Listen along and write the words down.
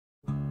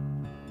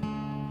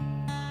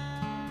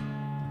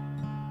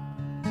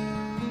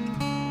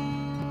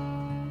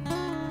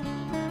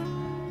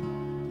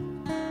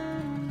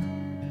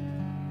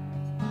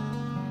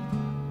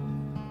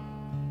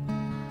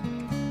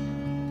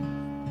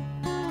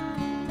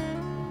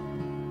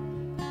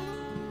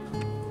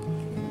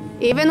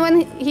Even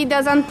when he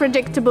does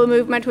unpredictable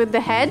movement with the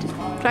head,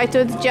 try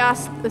to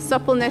adjust the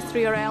suppleness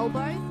through your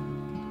elbows.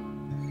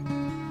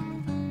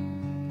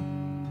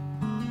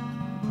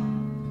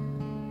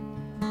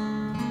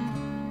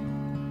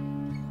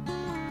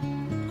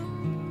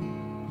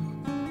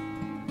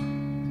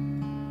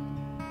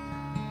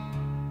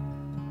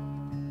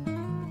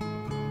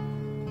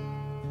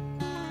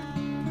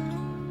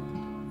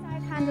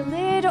 Side hand a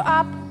little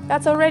up.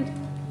 That's already...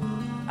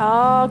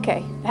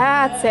 Okay,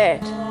 that's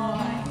it.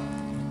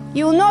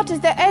 You'll notice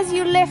that as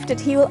you lift it,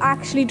 he will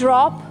actually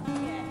drop.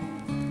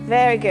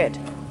 Very good.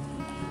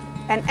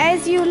 And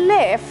as you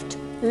lift,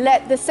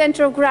 let the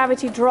center of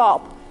gravity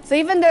drop. So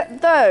even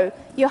though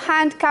your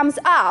hand comes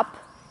up,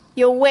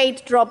 your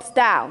weight drops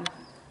down.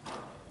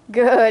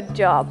 Good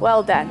job,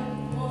 well done.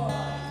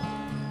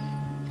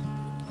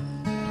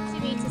 You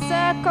need to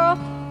circle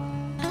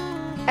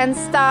and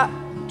start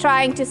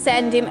trying to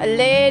send him a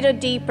little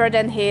deeper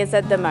than he is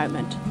at the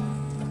moment.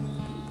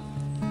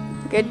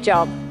 Good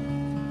job.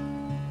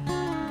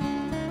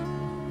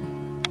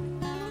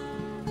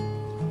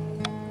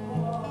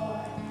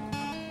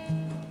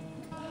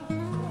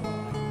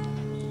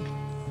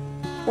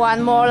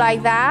 One more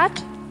like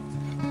that,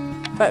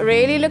 but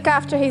really look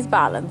after his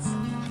balance.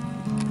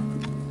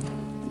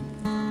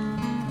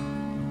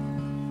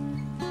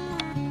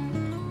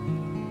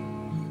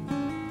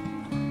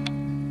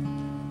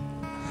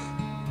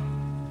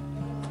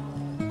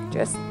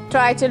 Just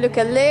try to look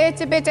a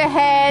little bit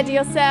ahead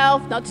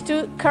yourself, not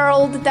too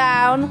curled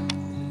down.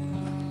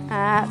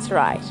 That's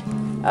right.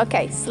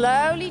 Okay,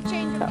 slowly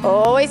change.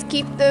 Always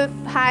keep the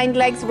hind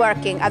legs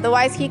working,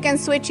 otherwise he can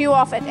switch you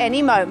off at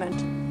any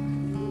moment.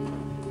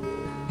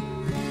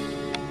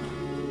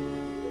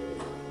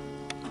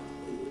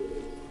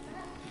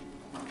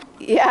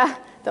 Yeah,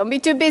 don't be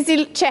too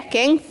busy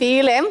checking.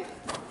 Feel him.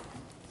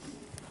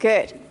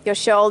 Good. Your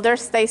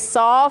shoulders stay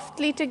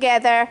softly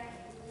together,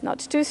 not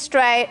too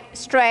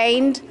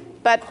strained,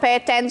 but pay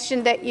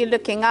attention that you're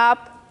looking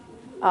up.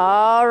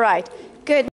 All right. Good.